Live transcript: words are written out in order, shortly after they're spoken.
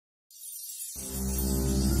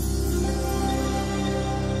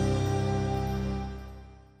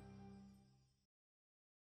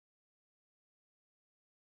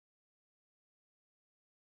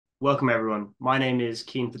Welcome, everyone. My name is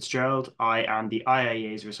Cian Fitzgerald. I am the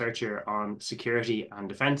IIEA's researcher on security and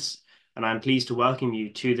defence, and I'm pleased to welcome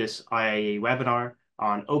you to this IIEA webinar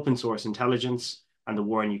on open source intelligence and the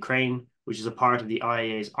war in Ukraine, which is a part of the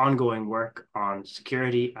IIEA's ongoing work on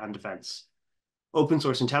security and defence. Open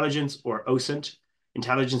source intelligence, or OSINT,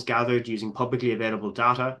 intelligence gathered using publicly available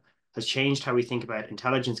data, has changed how we think about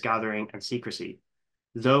intelligence gathering and secrecy.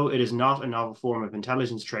 Though it is not a novel form of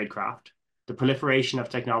intelligence tradecraft, the proliferation of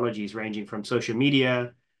technologies ranging from social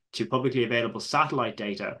media to publicly available satellite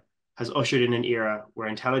data has ushered in an era where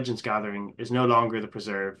intelligence gathering is no longer the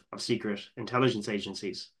preserve of secret intelligence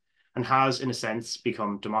agencies and has, in a sense,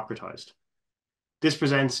 become democratized. This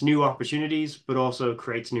presents new opportunities, but also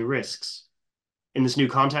creates new risks. In this new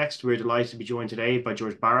context, we're delighted to be joined today by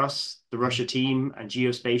George Barros, the Russia team and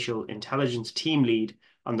Geospatial Intelligence Team lead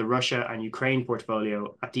on the Russia and Ukraine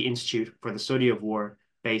portfolio at the Institute for the Study of War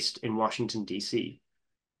based in Washington, D.C.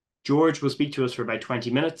 George will speak to us for about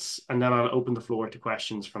 20 minutes, and then I'll open the floor to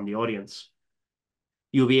questions from the audience.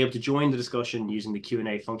 You'll be able to join the discussion using the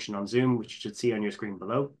Q&A function on Zoom, which you should see on your screen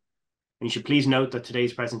below. And you should please note that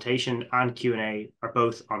today's presentation and Q&A are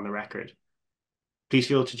both on the record. Please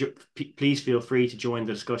feel free to join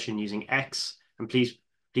the discussion using X, and please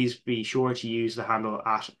be sure to use the handle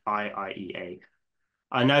at IIEA.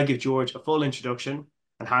 I'll now give George a full introduction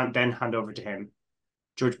and then hand over to him.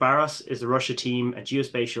 George Barros is the Russia team and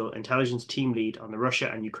Geospatial Intelligence Team lead on the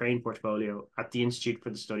Russia and Ukraine portfolio at the Institute for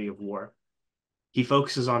the Study of War. He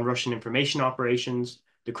focuses on Russian information operations,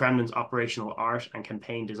 the Kremlin's operational art and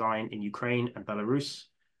campaign design in Ukraine and Belarus,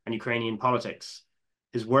 and Ukrainian politics.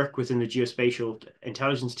 His work within the Geospatial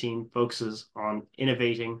Intelligence Team focuses on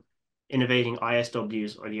innovating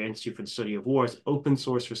ISW's, or the Institute for the Study of War's, open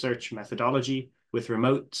source research methodology with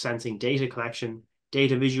remote sensing data collection,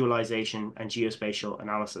 data visualization, and geospatial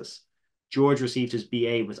analysis. George received his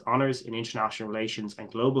BA with honors in international relations and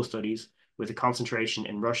global studies with a concentration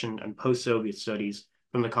in Russian and post-Soviet studies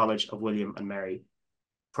from the College of William and Mary.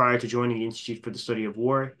 Prior to joining the Institute for the Study of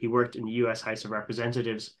War, he worked in the US House of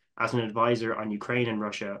Representatives as an advisor on Ukraine and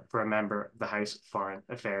Russia for a member of the House Foreign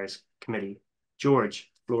Affairs Committee. George,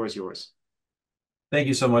 the floor is yours. Thank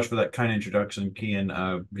you so much for that kind introduction, Cian.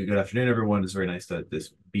 Good afternoon, everyone. It's very nice to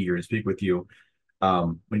be here and speak with you.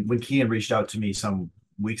 When Cian reached out to me some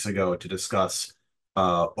weeks ago to discuss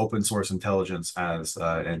open source intelligence as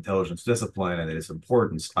an intelligence discipline and its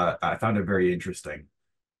importance, I found it very interesting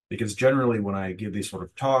because generally when I give these sort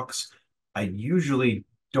of talks, I usually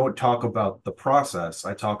don't talk about the process.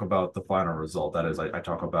 I talk about the final result. That is, I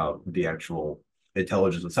talk about the actual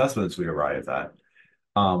intelligence assessments we arrive at.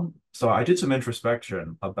 So I did some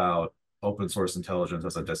introspection about open source intelligence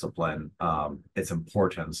as a discipline, its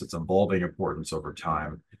importance, its evolving importance over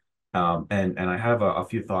time. And I have a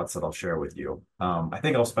few thoughts that I'll share with you. I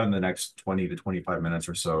think I'll spend the next 20 to 25 minutes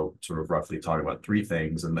or so sort of roughly talking about three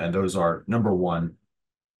things. And those are, number one,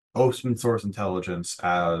 open source intelligence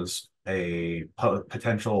as a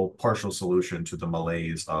potential partial solution to the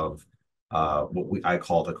malaise of what I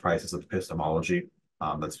call the crisis of epistemology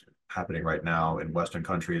that's happening right now in Western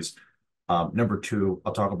countries. Number two,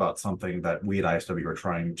 I'll talk about something that we at ISW are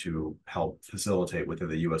trying to help facilitate within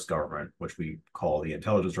the US government, which we call the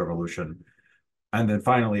intelligence revolution. And then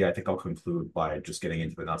finally, I think I'll conclude by just getting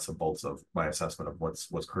into the nuts and bolts of my assessment of what's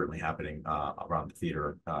currently happening around the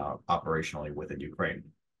theater operationally within Ukraine.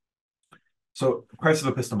 So, crisis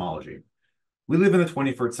of epistemology. We live in the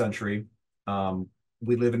 21st century.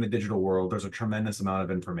 We live in the digital world. There's a tremendous amount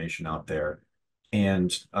of information out there.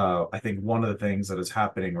 And I think one of the things that is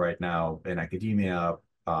happening right now in academia,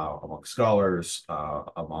 among scholars,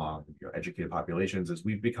 among educated populations, is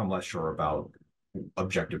we've become less sure about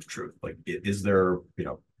objective truth. Like, is there,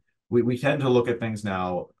 we tend to look at things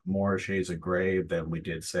now more shades of gray than we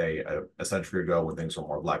did, say, a century ago when things were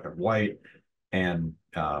more black and white. And,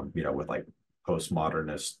 with like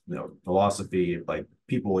postmodernist, philosophy, like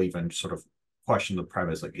people even sort of question the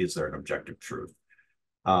premise, like, is there an objective truth?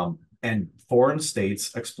 And foreign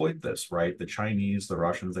states exploit this, right? The Chinese, the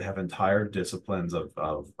Russians, they have entire disciplines of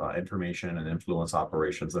information and influence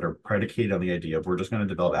operations that are predicated on the idea of we're just going to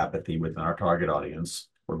develop apathy within our target audience.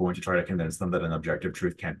 We're going to try to convince them that an objective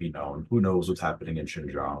truth can't be known. Who knows what's happening in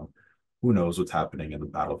Xinjiang? Who knows what's happening in the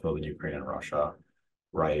battlefield in Ukraine and Russia,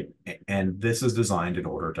 right? And this is designed in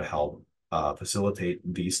order to help facilitate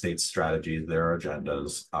these states' strategies, their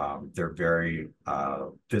agendas, their very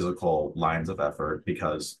physical lines of effort,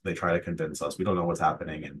 because they try to convince us we don't know what's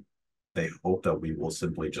happening, and they hope that we will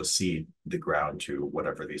simply just cede the ground to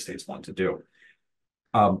whatever these states want to do.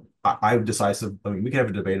 I would decisive. I mean, we can have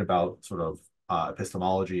a debate about sort of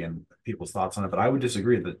epistemology and people's thoughts on it, but I would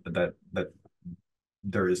disagree that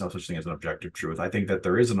there is no such thing as an objective truth. I think that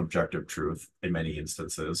there is an objective truth in many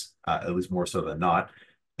instances, at least more so than not,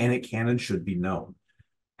 and it can and should be known.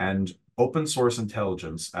 And open source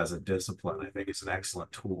intelligence as a discipline, I think, is an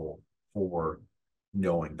excellent tool for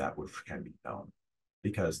knowing that which can be known.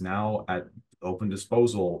 Because now at open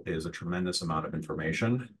disposal is a tremendous amount of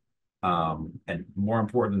information. And more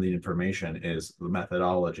important than the information is the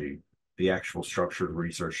methodology, the actual structured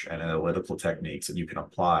research and analytical techniques that you can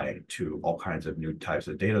apply to all kinds of new types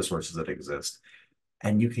of data sources that exist.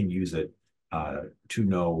 And you can use it to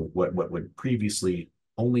know what would previously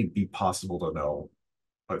only be possible to know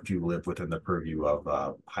if you live within the purview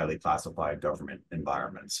of highly classified government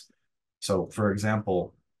environments. So, for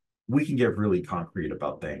example, we can get really concrete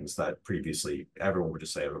about things that previously everyone would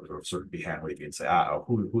just say, sort of be hand wavy and say,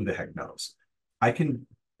 who the heck knows? I can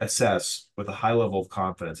assess with a high level of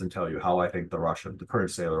confidence and tell you how I think the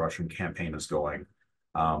current state of the Russian campaign is going,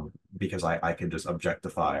 because I can just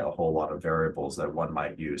objectify a whole lot of variables that one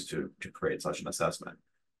might use to create such an assessment.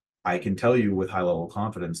 I can tell you with high level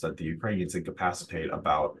confidence that the Ukrainians incapacitate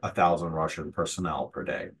about 1,000 Russian personnel per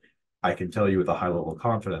day. I can tell you with a high level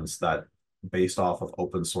confidence that based off of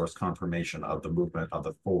open source confirmation of the movement of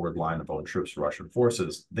the forward line of own troops, Russian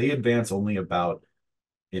forces, they advance only about,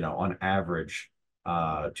 on average,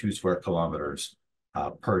 2 square kilometers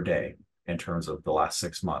per day in terms of the last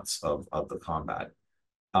 6 months of the combat.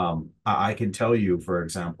 I can tell you, for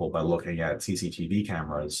example, by looking at CCTV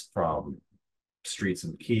cameras from streets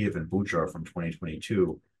in Kiev and Bucha from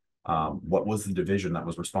 2022, what was the division that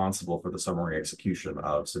was responsible for the summary execution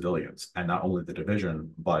of civilians? And not only the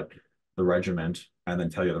division, but the regiment, and then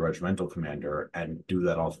tell you the regimental commander, and do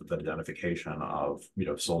that off with the identification of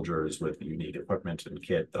soldiers with unique equipment and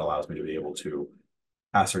kit that allows me to be able to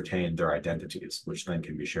ascertain their identities, which then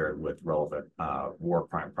can be shared with relevant war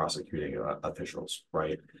crime prosecuting officials,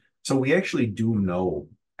 right? So we actually do know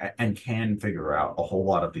and can figure out a whole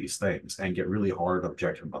lot of these things and get really hard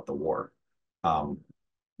objective about the war.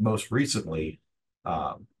 Most recently,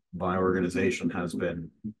 my organization has been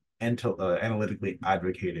analytically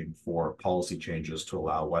advocating for policy changes to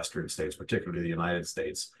allow Western states, particularly the United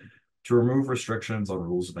States, to remove restrictions on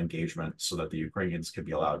rules of engagement so that the Ukrainians can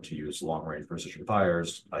be allowed to use long-range precision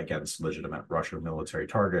fires against legitimate Russian military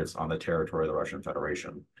targets on the territory of the Russian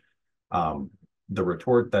Federation. The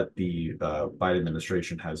retort that the Biden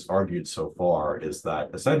administration has argued so far is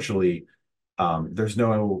that essentially there's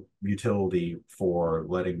no utility for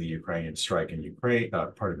letting the Ukrainians strike in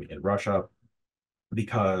in Russia,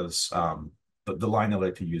 because the line they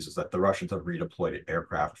like to use is that the Russians have redeployed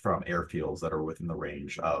aircraft from airfields that are within the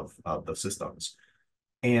range of the systems.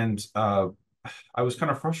 And I was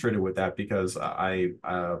kind of frustrated with that because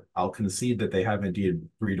I'll concede that they have indeed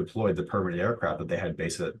redeployed the permanent aircraft that they had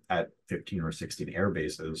based at 15 or 16 air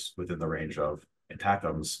bases within the range of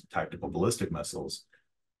ATACMS tactical ballistic missiles.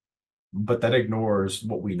 But that ignores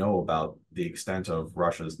what we know about the extent of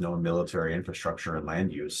Russia's known military infrastructure and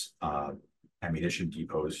land use, ammunition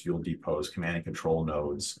depots, fuel depots, command and control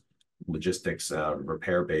nodes, logistics,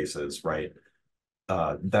 repair bases, right?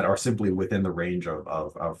 That are simply within the range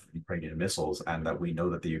of Ukrainian missiles, and that we know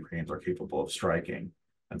that the Ukrainians are capable of striking.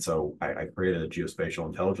 And so I created a geospatial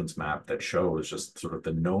intelligence map that shows just sort of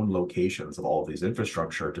the known locations of all of these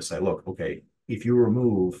infrastructure to say, look, okay, if you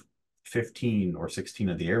remove 15 or 16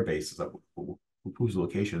 of the air bases whose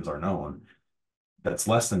locations are known, that's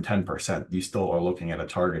less than 10%. You still are looking at a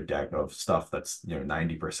target deck of stuff that's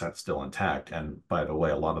 90% still intact. And by the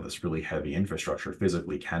way, a lot of this really heavy infrastructure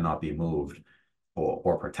physically cannot be moved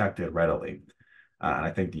or protected readily. And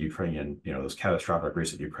I think the Ukrainian, those catastrophic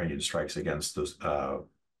recent Ukrainian strikes against those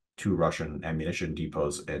 2 Russian ammunition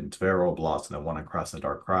depots in Tver Oblast and then one in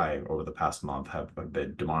Krasnodar Krai over the past month have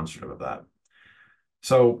been demonstrative of that.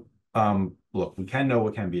 So, look, we can know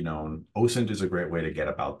what can be known. OSINT is a great way to get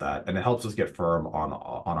about that, and it helps us get firm on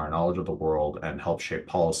our knowledge of the world and help shape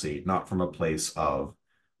policy, not from a place of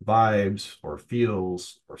vibes or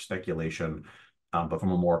feels or speculation, but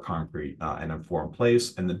from a more concrete and informed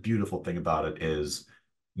place. And the beautiful thing about it is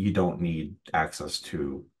you don't need access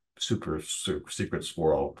to super secret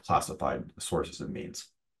squirrel classified sources and means.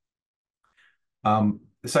 The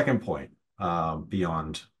second point,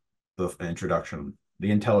 beyond the introduction,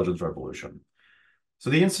 the intelligence revolution. So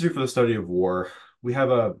the Institute for the Study of War, we have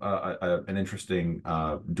an interesting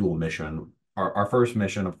dual mission. Our first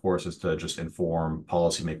mission, of course, is to just inform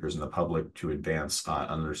policymakers and the public to advance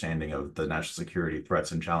understanding of the national security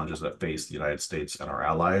threats and challenges that face the United States and our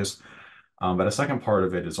allies. But a second part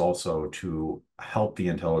of it is also to help the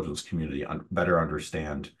intelligence community better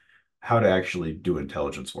understand how to actually do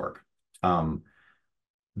intelligence work.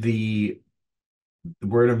 The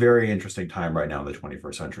we're in a very interesting time right now in the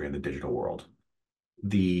 21st century in the digital world.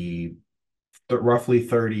 The roughly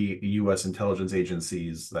 30 US intelligence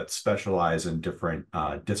agencies that specialize in different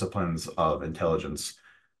disciplines of intelligence,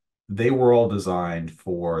 they were all designed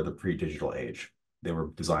for the pre-digital age. They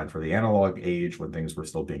were designed for the analog age when things were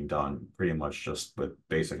still being done pretty much just with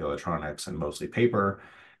basic electronics and mostly paper.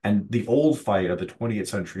 And the old fight of the 20th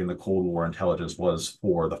century in the Cold War intelligence was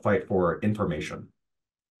for the fight for information.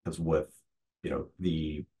 Because with, you know,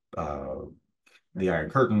 uh, the Iron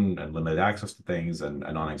Curtain and limited access to things and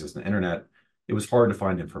a non-existent internet, it was hard to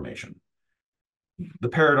find information. The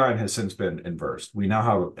paradigm has since been inversed. We now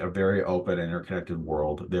have a very open, interconnected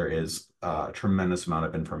world. There is a tremendous amount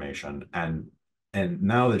of information, and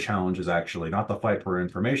now the challenge is actually not the fight for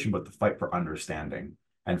information, but the fight for understanding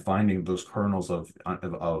and finding those kernels of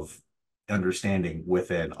understanding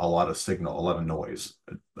within a lot of signal, a lot of noise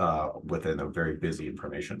within a very busy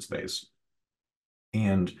information space.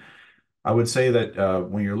 And I would say that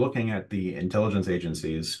when you're looking at the intelligence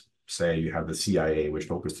agencies, say you have the CIA, which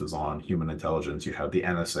focuses on human intelligence, you have the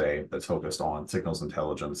NSA that's focused on signals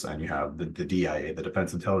intelligence, and you have the DIA, the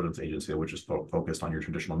Defense Intelligence Agency, which is focused on your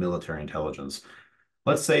traditional military intelligence.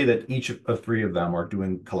 Let's say that each of three of them are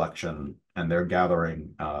doing collection and they're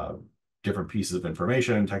gathering different pieces of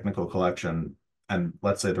information, technical collection, and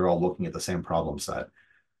let's say they're all looking at the same problem set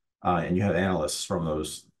and you have analysts from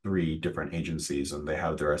those three different agencies, and they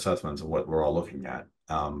have their assessments of what we're all looking at.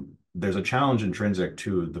 There's a challenge intrinsic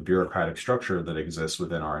to the bureaucratic structure that exists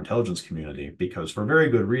within our intelligence community because, for very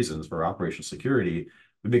good reasons, for operational security,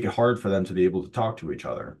 we make it hard for them to be able to talk to each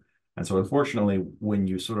other. And so, unfortunately, when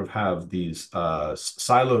you sort of have these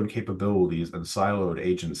siloed capabilities and siloed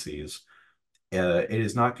agencies, it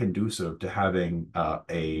is not conducive to having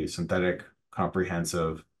a synthetic,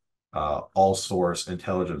 comprehensive, all source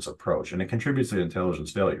intelligence approach, and it contributes to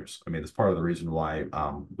intelligence failures. I mean, it's part of the reason why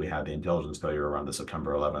we had the intelligence failure around the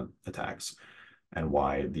September 11th attacks, and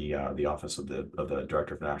why the Office of the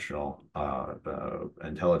Director of National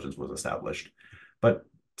Intelligence was established. But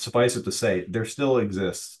suffice it to say, there still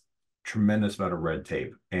exists tremendous amount of red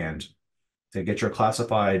tape, and to get your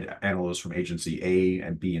classified analysts from agency A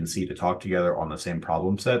and B and C to talk together on the same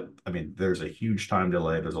problem set, I mean, there's a huge time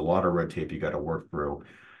delay. There's a lot of red tape you got to work through.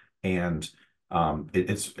 And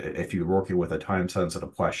it's if you're working with a time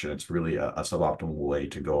sensitive question, it's really a suboptimal way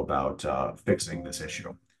to go about fixing this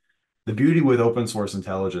issue. The beauty with open source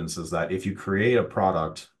intelligence is that if you create a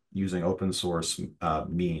product using open source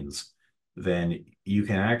means, then you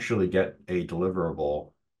can actually get a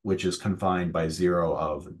deliverable which is confined by zero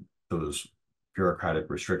of those bureaucratic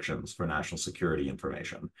restrictions for national security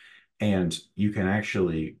information. And you can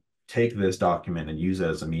actually take this document and use it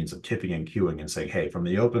as a means of tipping and queuing and saying, hey, from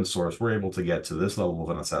the open source, we're able to get to this level of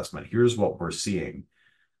an assessment. Here's what we're seeing.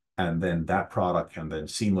 And then that product can then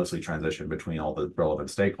seamlessly transition between all the relevant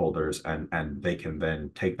stakeholders, and they can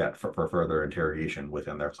then take that for further interrogation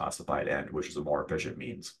within their classified end, which is a more efficient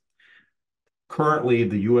means. Currently,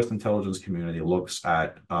 the US intelligence community looks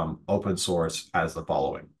at open source as the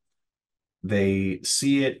following. They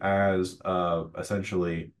see it as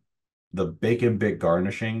essentially the bacon bit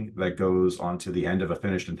garnishing that goes onto the end of a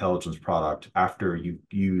finished intelligence product after you've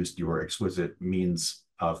used your exquisite means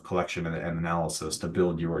of collection and analysis to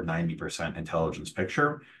build your 90% intelligence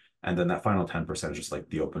picture. And then that final 10% is just like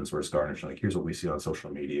the open source garnish. Like, here's what we see on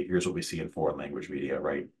social media. Here's what we see in foreign language media,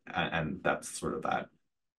 right? And that's sort of that.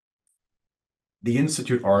 The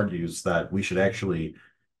Institute argues that we should actually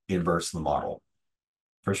inverse the model.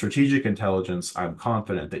 For strategic intelligence, I'm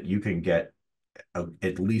confident that you can get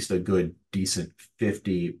at least a good, decent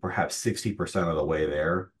 50, perhaps 60% of the way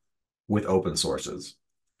there with open sources.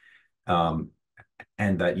 And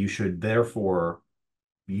that you should therefore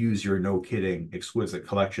use your no kidding exquisite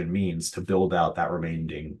collection means to build out that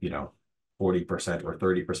remaining, 40% or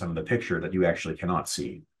 30% of the picture that you actually cannot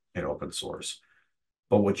see in open source.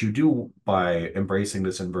 But what you do by embracing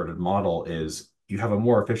this inverted model is you have a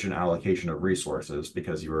more efficient allocation of resources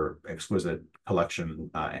because your exquisite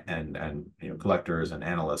collection and collectors and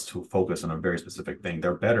analysts who focus on a very specific thing,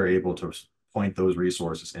 they're better able to point those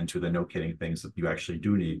resources into the no kidding things that you actually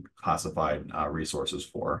do need classified resources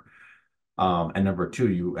for. And number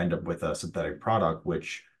two, you end up with a synthetic product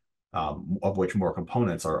of which more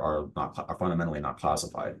components are fundamentally not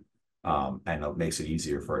classified. And it makes it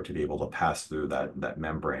easier for it to be able to pass through that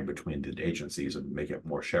membrane between the agencies and make it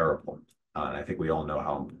more shareable. And I think we all know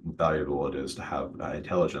how valuable it is to have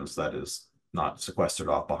intelligence that is not sequestered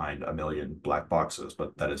off behind a million black boxes,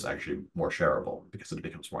 but that is actually more shareable because it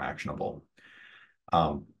becomes more actionable.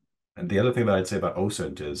 And the other thing that I'd say about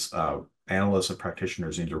OSINT is analysts and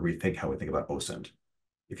practitioners need to rethink how we think about OSINT.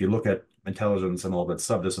 if you look at intelligence and all of its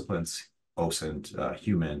subdisciplines, OSINT,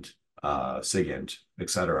 HUMINT, SIGINT,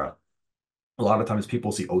 etc., a lot of times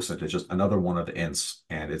people see OSINT as just another one of the ints,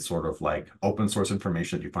 and it's sort of like open source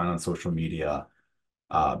information that you find on social media,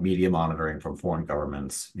 media monitoring from foreign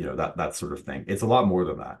governments, that sort of thing. It's a lot more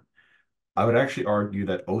than that. I would actually argue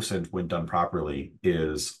that OSINT, when done properly,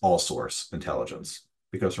 is all source intelligence,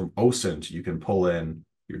 because from OSINT you can pull in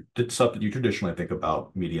your stuff that you traditionally think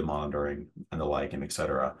about, media monitoring and the like, and et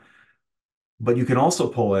cetera. But you can also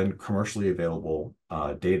pull in commercially available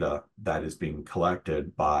data that is being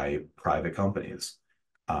collected by private companies.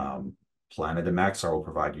 Planet and Maxar will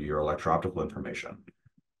provide you your electro-optical information.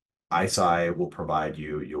 ISI will provide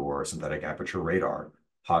you your synthetic aperture radar.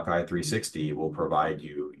 Hawkeye 360 will provide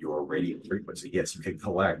you your radio frequency. Yes, you can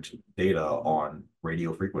collect data on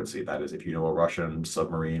radio frequency. That is, if you know a Russian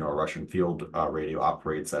submarine or Russian field radio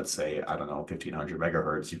operates at, say, I don't know, 1500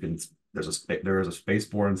 megahertz, there is a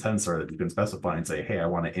spaceborne sensor that you can specify and say, hey, I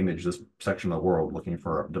want to image this section of the world looking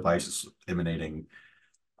for devices emanating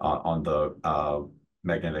on the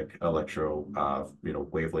magnetic electro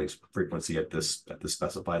wavelength frequency at this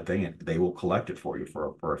specified thing, and they will collect it for you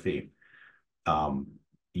for a fee.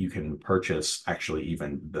 You can purchase actually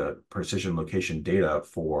even the precision location data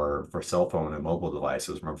for cell phone and mobile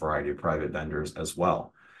devices from a variety of private vendors as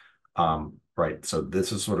well. Right. So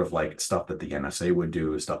this is sort of like stuff that the NSA would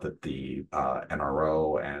do, stuff that the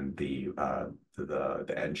NRO and the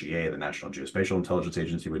NGA, the National Geospatial Intelligence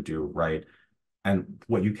Agency, would do, right? And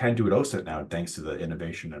what you can do at OSINT now, thanks to the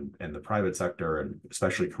innovation in the private sector and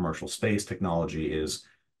especially commercial space technology, is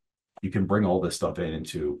you can bring all this stuff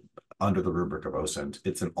into under the rubric of OSINT.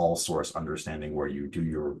 It's an all source understanding where you do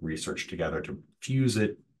your research together to fuse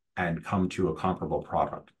it and come to a comparable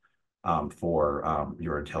product for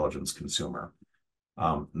your intelligence consumer.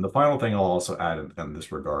 And the final thing I'll also add in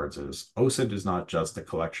this regards is OSINT is not just a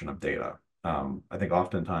collection of data. I think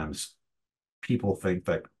oftentimes people think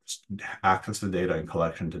that access to data and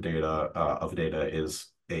collection to data of data is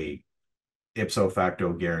a ipso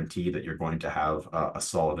facto guarantee that you're going to have a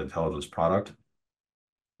solid intelligence product.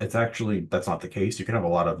 That's not the case. You can have a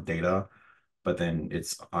lot of data, but then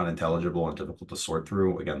it's unintelligible and difficult to sort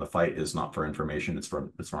through. Again, the fight is not for information, it's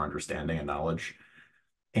for understanding and knowledge.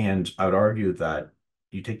 And I would argue that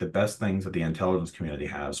you take the best things that the intelligence community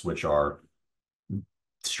has, which are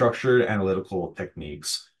structured analytical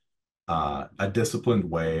techniques, a disciplined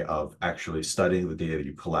way of actually studying the data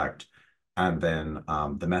you collect, and then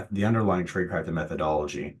the underlying tradecraft and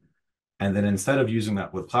methodology. And then instead of using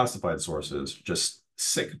that with classified sources, just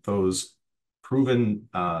stick those proven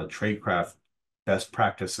tradecraft best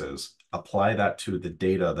practices, apply that to the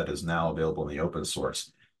data that is now available in the open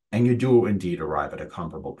source, and you do indeed arrive at a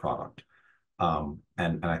comparable product.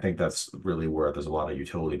 And I think that's really where there's a lot of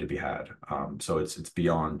utility to be had. So it's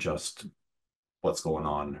beyond just what's going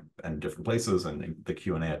on in different places, and in the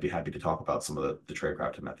Q&A, I'd be happy to talk about some of the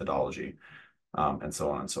tradecraft and methodology, and so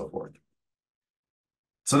on and so forth.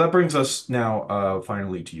 So that brings us now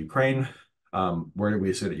finally to Ukraine. Where do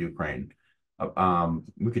we sit at Ukraine?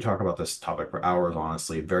 We could talk about this topic for hours,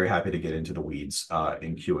 honestly. Very happy to get into the weeds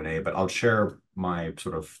in Q&A, but I'll share my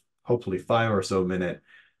sort of hopefully 5 or so minute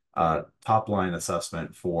top line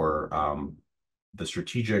assessment for the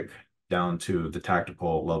strategic down to the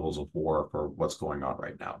tactical levels of war for what's going on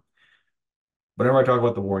right now. Whenever I talk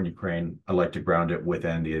about the war in Ukraine, I like to ground it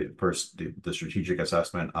within the strategic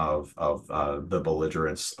assessment of the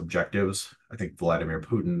belligerents' objectives. I think Vladimir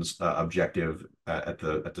Putin's objective at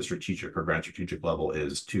the strategic or grand strategic level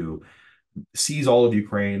is to seize all of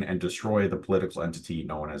Ukraine and destroy the political entity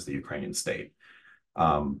known as the Ukrainian state.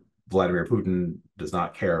 Vladimir Putin does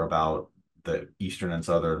not care about the eastern and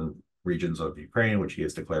southern regions of Ukraine, which he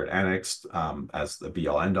has declared annexed, as the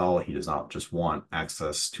be-all end-all. He does not just want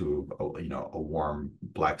access to a warm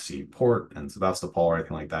Black Sea port and Sevastopol or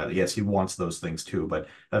anything like that. Yes, he wants those things too, but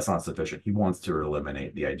that's not sufficient. He wants to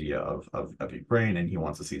eliminate the idea of Ukraine, and he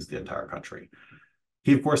wants to seize the entire country.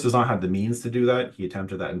 He, of course, does not have the means to do that. He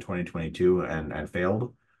attempted that in 2022 and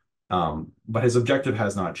failed. But his objective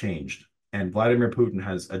has not changed. And Vladimir Putin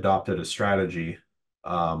has adopted a strategy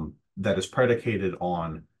that is predicated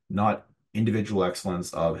on not individual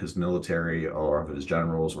excellence of his military or of his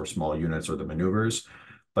generals or small units or the maneuvers,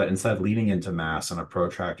 but instead leading into mass and a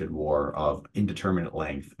protracted war of indeterminate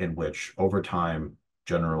length in which over time,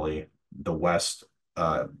 generally, the West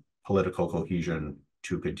political cohesion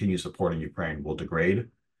to continue supporting Ukraine will degrade,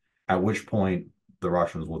 at which point the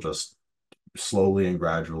Russians will just slowly and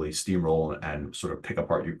gradually steamroll and sort of pick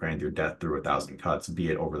apart Ukraine through death through 1,000 cuts, be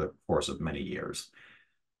it over the course of many years.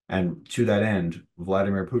 And to that end,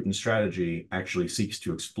 Vladimir Putin's strategy actually seeks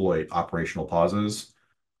to exploit operational pauses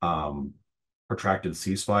um, protracted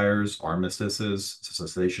ceasefires, armistices,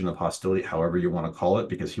 cessation of hostility, however you want to call it,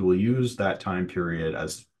 because he will use that time period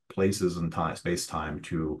as places and time, space time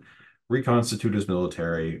to reconstitute his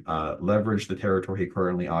military, leverage the territory he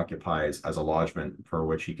currently occupies as a lodgment for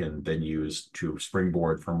which he can then use to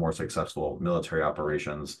springboard for more successful military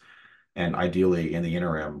operations, and ideally in the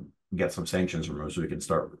interim get some sanctions removed so we can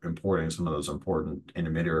start importing some of those important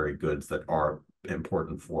intermediary goods that are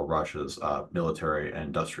important for Russia's military and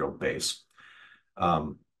industrial base.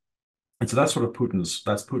 Um, and so that's sort of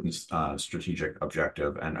Putin's strategic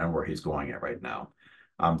objective and where he's going at right now.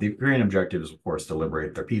 The Ukrainian objective is, of course, to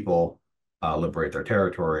liberate their people, liberate their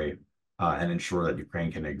territory, and ensure that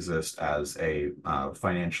Ukraine can exist as a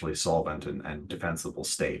financially solvent and defensible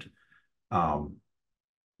state. Um,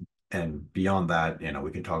 and beyond that,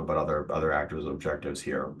 we can talk about other actors' objectives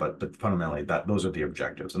here, but fundamentally those are the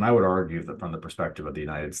objectives. And I would argue that from the perspective of the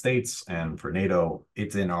United States and for NATO,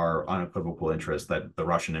 it's in our unequivocal interest that the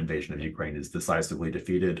Russian invasion of Ukraine is decisively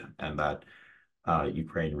defeated and that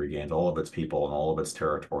Ukraine regains all of its people and all of its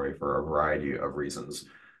territory for a variety of reasons,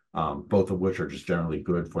 both of which are just generally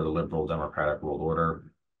good for the liberal democratic world order,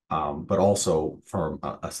 but also from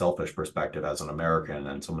a selfish perspective as an American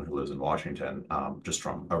and someone who lives in Washington, just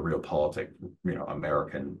from a realpolitik,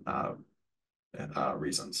 American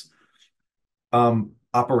reasons.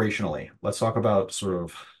 Operationally, let's talk about sort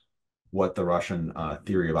of what the Russian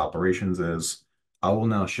theory of operations is. I will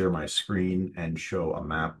now share my screen and show a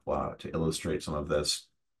map to illustrate some of this.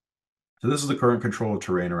 So this is the current control of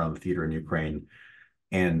terrain around the theater in Ukraine.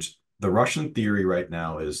 And the Russian theory right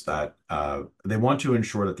now is that they want to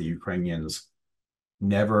ensure that the Ukrainians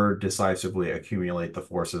never decisively accumulate the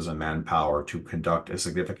forces and manpower to conduct a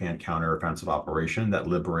significant counteroffensive operation that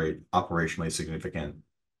liberate operationally significant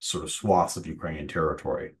sort of swaths of Ukrainian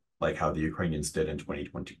territory, like how the Ukrainians did in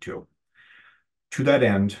 2022. To that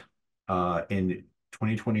end, in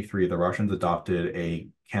 2023, the Russians adopted a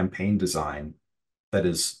campaign design that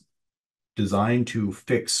is designed to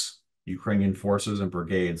fix Ukrainian forces and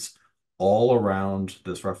brigades all around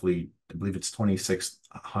this roughly, I believe it's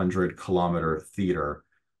 2,600-kilometer theater,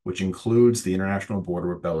 which includes the international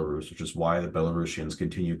border with Belarus, which is why the Belarusians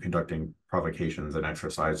continue conducting provocations and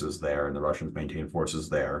exercises there, and the Russians maintain forces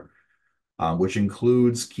there, which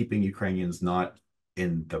includes keeping Ukrainians not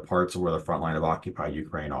in the parts where the front line of occupied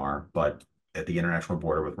Ukraine are, but at the international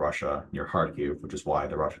border with Russia near Kharkiv, which is why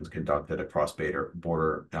the Russians conducted a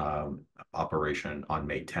cross-border operation on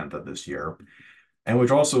May 10th of this year, and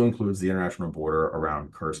which also includes the international border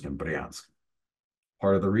around Kursk and Bryansk.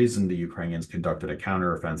 Part of the reason the Ukrainians conducted a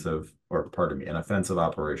counteroffensive, or pardon me, an offensive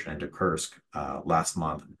operation into Kursk last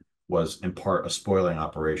month was in part a spoiling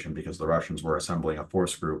operation because the Russians were assembling a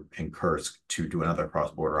force group in Kursk to do another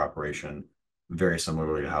cross-border operation, very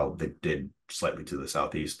similarly to how they did slightly to the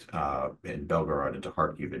southeast in Belgorod into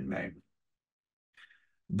Kharkiv in May.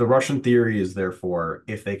 The Russian theory is therefore,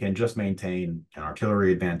 if they can just maintain an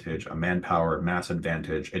artillery advantage, a manpower mass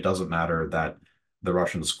advantage, it doesn't matter that the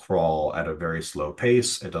Russians crawl at a very slow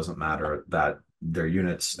pace. It doesn't matter that their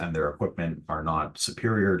units and their equipment are not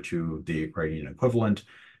superior to the Ukrainian equivalent.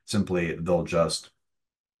 Simply, they'll just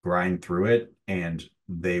grind through it, and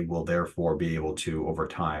they will therefore be able to, over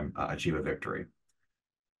time, achieve a victory.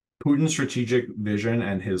 Putin's strategic vision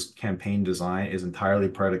and his campaign design is entirely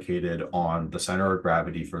predicated on the center of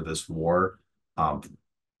gravity for this war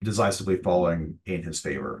decisively falling in his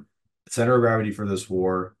favor. The center of gravity for this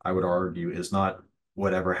war, I would argue, is not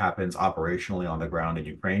whatever happens operationally on the ground in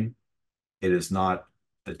Ukraine. It is not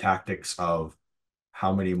the tactics of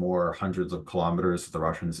how many more hundreds of kilometers the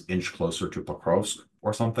Russians inch closer to Pokrovsk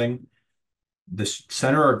or something. The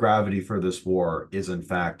center of gravity for this war is, in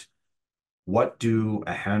fact, what do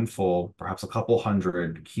a handful, perhaps a couple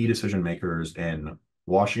hundred key decision makers in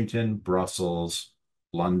Washington, Brussels,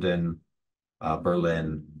 London,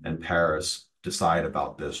 Berlin, and Paris decide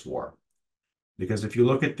about this war? Because if you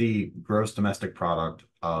look at the gross domestic product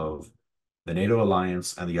of the NATO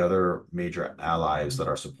alliance and the other major allies that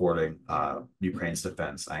are supporting Ukraine's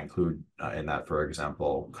defense, I include in that, for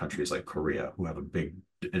example, countries like Korea, who have a big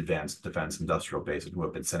advanced defense industrial base and who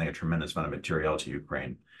have been sending a tremendous amount of material to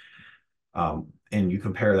Ukraine. And you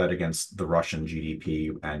compare that against the Russian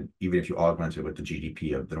GDP, and even if you augment it with the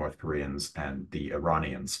GDP of the North Koreans and the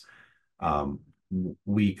Iranians,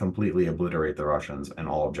 we completely obliterate the Russians in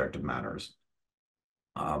all objective manners.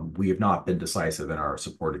 We have not been decisive in our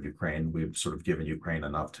support of Ukraine. We've sort of given Ukraine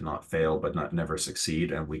enough to not fail, but never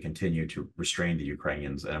succeed, and we continue to restrain the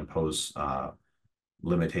Ukrainians and impose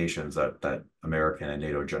limitations that American and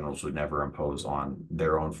NATO generals would never impose on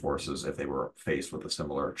their own forces if they were faced with a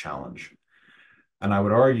similar challenge. And I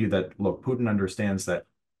would argue that, look, Putin understands that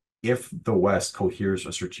if the West coheres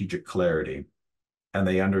a strategic clarity and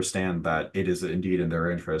they understand that it is indeed in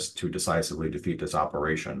their interest to decisively defeat this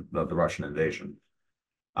operation, the Russian invasion,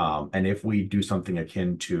 and if we do something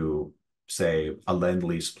akin to, say, a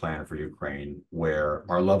lend-lease plan for Ukraine, where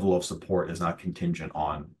our level of support is not contingent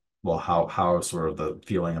on, well, how sort of the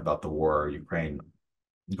feeling about the war Ukraine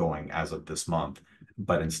going as of this month,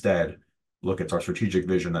 but instead look at our strategic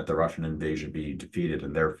vision that the Russian invasion be defeated,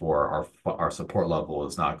 and therefore our support level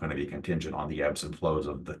is not going to be contingent on the ebbs and flows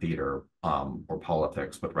of the theater or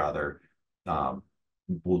politics, but rather um,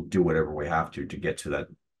 we'll do whatever we have to get to that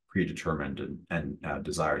predetermined and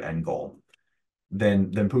desired end goal.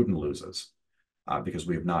 Then Putin loses because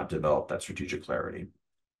we have not developed that strategic clarity.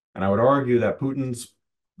 And I would argue that Putin's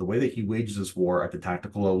the way that he wages this war at the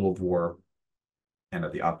tactical level of war and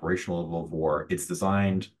at the operational level of war, it's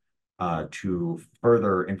designed to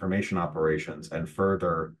further information operations and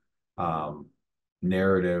further um,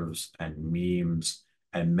 narratives and memes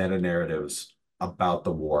and meta narratives about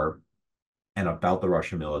the war and about the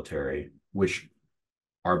Russian military, which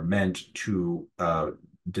are meant to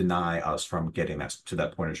deny us from getting to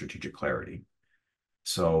that point of strategic clarity.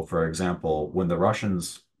 So, for example, when the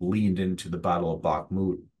Russians leaned into the Battle of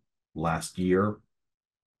Bakhmut last year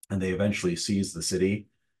and they eventually seized the city,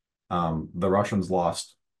 the Russians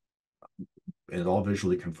lost, it's all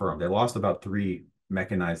visually confirmed. They lost about 3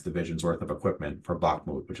 mechanized divisions worth of equipment for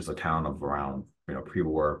Bakhmut, which is a town of around,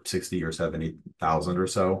 pre-war 60 or 70,000 or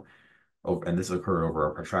so. And this occurred over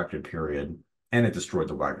a protracted period, and it destroyed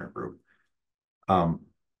the Wagner Group.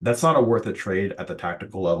 That's not a worth it trade at the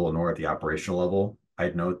tactical level nor at the operational level.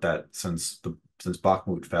 I'd note that since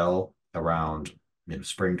Bakhmut fell around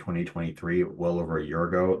spring 2023, well over a year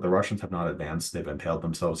ago, the Russians have not advanced. They've impaled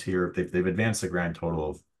themselves here. They've advanced a grand total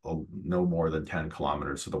of no more than 10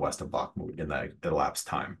 kilometers to the west of Bakhmut in that elapsed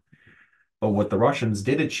time. But what the Russians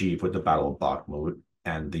did achieve with the Battle of Bakhmut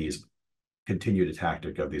and these continued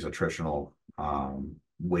tactic of these attritional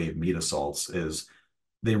wave meat assaults is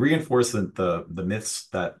they reinforce the myths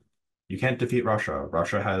that you can't defeat Russia.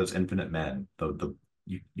 Russia has infinite men.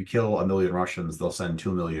 You kill 1 million Russians, they'll send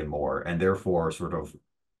 2 million more, and therefore sort of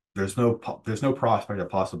there's no prospect of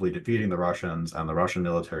possibly defeating the Russians, and the Russian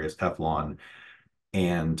military is Teflon,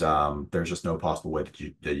 and there's just no possible way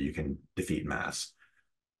that you can defeat mass.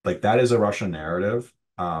 Like that is a Russian narrative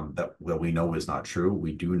that we know is not true.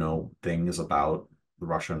 We do know things about the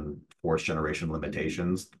Russian force generation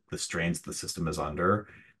limitations, the strains the system is under,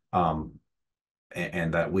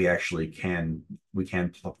 and that we actually can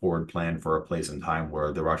forward plan for a place and time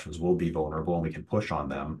where the Russians will be vulnerable and we can push on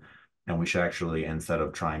them. And we should actually, instead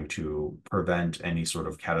of trying to prevent any sort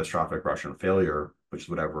of catastrophic Russian failure, which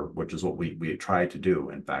is what we try to do.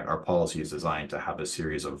 In fact, our policy is designed to have a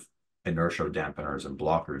series of inertia dampeners and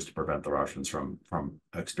blockers to prevent the Russians from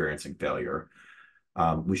experiencing failure.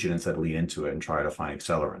 We should instead lean into it and try to find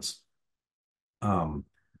accelerants. That's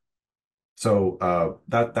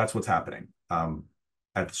what's happening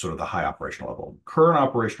at sort of the high operational level. Current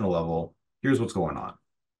operational level, here's what's going on.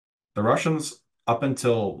 The Russians, up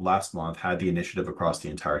until last month, had the initiative across the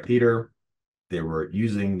entire theater. They were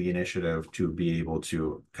using the initiative to be able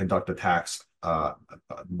to conduct attacks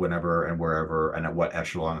whenever and wherever and at what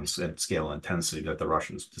echelon and scale and intensity that the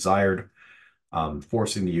Russians desired,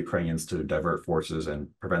 forcing the Ukrainians to divert forces and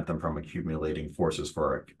prevent them from accumulating forces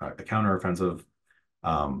for a counteroffensive.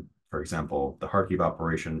 For example, the Kharkiv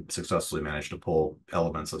operation successfully managed to pull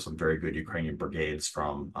elements of some very good Ukrainian brigades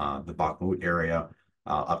from the Bakhmut area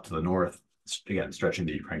up to the north, again, stretching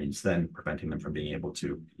the Ukrainians then, preventing them from being able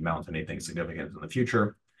to mount anything significant in the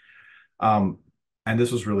future. And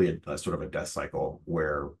this was really a sort of a death cycle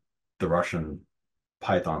where the Russian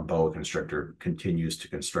Python boa constrictor continues to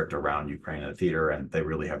constrict around Ukraine and the theater, and they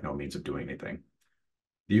really have no means of doing anything.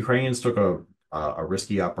 The Ukrainians took a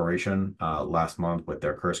risky operation last month with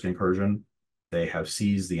their Kursk incursion. They have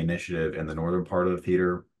seized the initiative in the northern part of the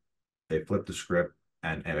theater. They flipped the script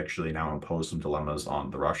and actually now impose some dilemmas on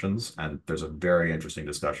the Russians. And there's a very interesting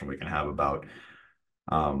discussion we can have about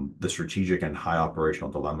the strategic and high operational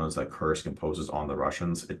dilemmas that Kursk imposes on the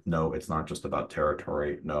Russians. No, it's not just about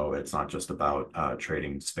territory. No, it's not just about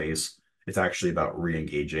trading space. It's actually about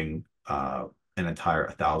re-engaging an entire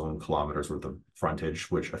 1,000 kilometers worth of frontage,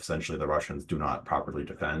 which essentially the Russians do not properly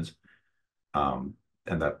defend, and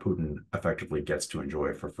that Putin effectively gets to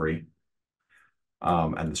enjoy for free.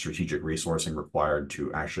 And the strategic resourcing required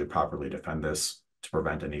to actually properly defend this to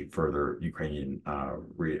prevent any further Ukrainian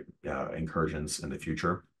incursions in the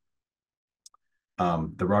future.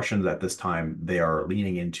 The Russians at this time, they are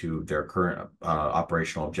leaning into their current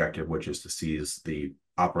operational objective, which is to seize the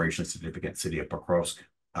operationally significant city of Pokrovsk,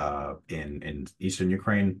 in eastern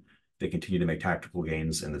Ukraine. They continue to make tactical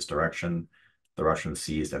gains in this direction. The Russians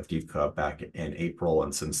seized Avdiivka back in April,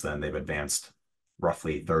 and since then they've advanced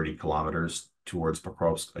roughly 30 kilometers towards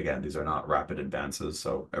Pokrovsk. Again, these are not rapid advances,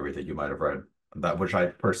 so everything you might have read, that which I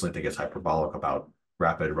personally think is hyperbolic about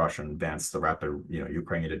rapid Russian advance, the rapid,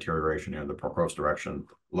 Ukrainian deterioration in the Pokrovsk direction.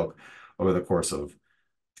 Look, over the course of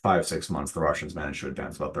 5, 6 months, the Russians managed to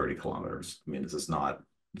advance about 30 kilometers. I mean, this is not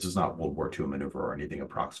World War II maneuver or anything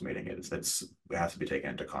approximating it. It has to be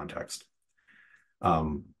taken into context.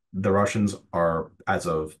 The Russians are, as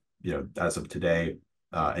of today,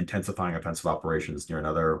 intensifying offensive operations near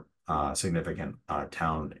another significant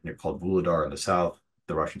town called Vuhledar in the south.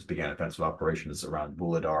 The Russians began offensive operations around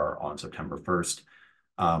Vuhledar on September 1st.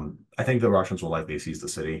 I think the Russians will likely seize the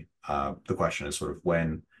city. The question is sort of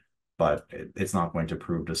when, but it's not going to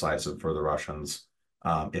prove decisive for the Russians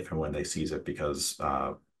if and when they seize it, because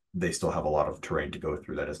they still have a lot of terrain to go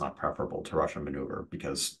through that is not preferable to Russian maneuver,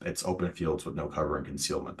 because it's open fields with no cover and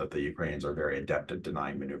concealment that the Ukrainians are very adept at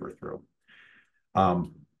denying maneuver through.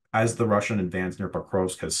 As the Russian advance near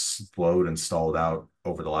Pokrovsk has slowed and stalled out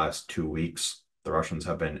over the last 2 weeks, the Russians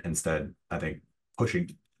have been instead, I think,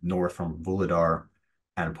 pushing north from Vuhledar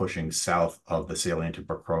and pushing south of the salient to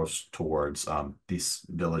Barros towards these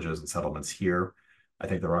villages and settlements here. I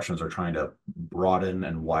think the Russians are trying to broaden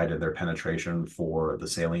and widen their penetration for the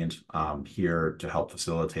salient here to help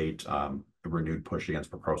facilitate a renewed push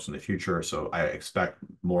against Barros in the future. So I expect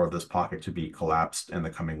more of this pocket to be collapsed in the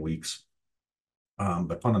coming weeks.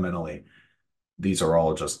 But fundamentally, these are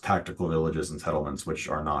all just tactical villages and settlements which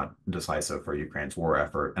are not decisive for Ukraine's war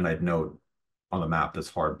effort. And I'd note on the map this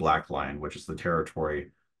hard black line, which is the territory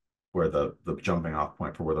where the jumping off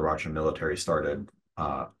point for where the Russian military started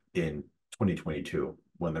in 2022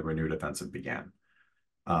 when the renewed offensive began.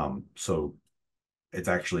 So it's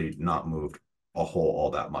actually not moved all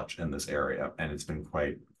that much in this area, and it's been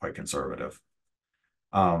quite conservative.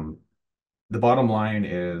 The bottom line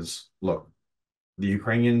is, look, the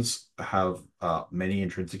Ukrainians have many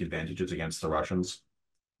intrinsic advantages against the Russians.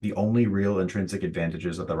 The only real intrinsic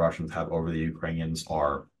advantages that the Russians have over the Ukrainians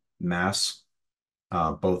are mass,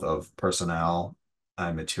 both of personnel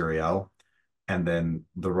and materiel, and then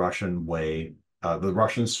the Russian way, the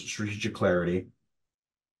Russian strategic clarity,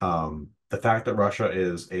 the fact that Russia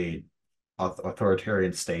is a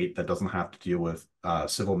authoritarian state that doesn't have to deal with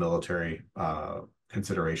civil military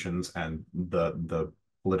considerations, and the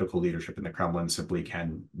political leadership in the Kremlin simply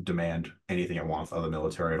can demand anything it wants of the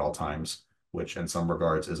military at all times, which in some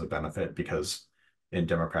regards is a benefit, because in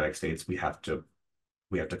democratic states we have to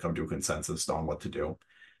come to a consensus on what to do.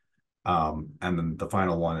 And then the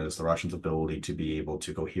final one is the Russians' ability to be able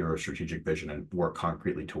to cohere a strategic vision and work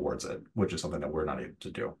concretely towards it, which is something that we're not able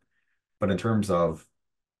to do. But in terms of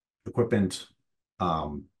equipment,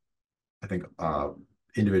 I think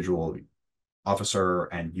individual officer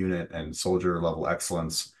and unit and soldier level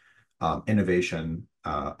excellence, innovation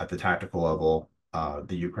at the tactical level,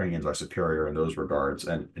 the Ukrainians are superior in those regards.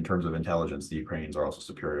 And in terms of intelligence, the Ukrainians are also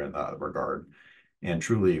superior in that regard. And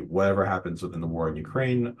truly, whatever happens within the war in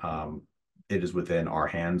Ukraine, it is within our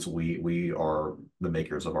hands. We are the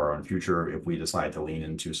makers of our own future. If we decide to lean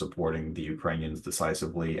into supporting the Ukrainians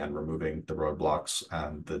decisively and removing the roadblocks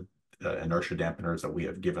and the inertia dampeners that we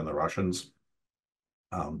have given the Russians,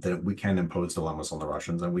 then we can impose dilemmas on the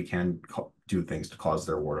Russians, and we can do things to cause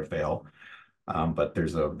their war to fail. But there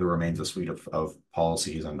remains a suite of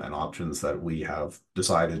policies and options that we have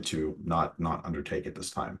decided to not undertake at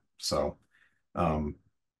this time. So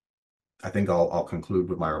I think I'll conclude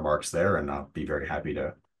with my remarks there, and I'll be very happy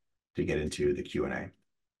to get into the Q&A.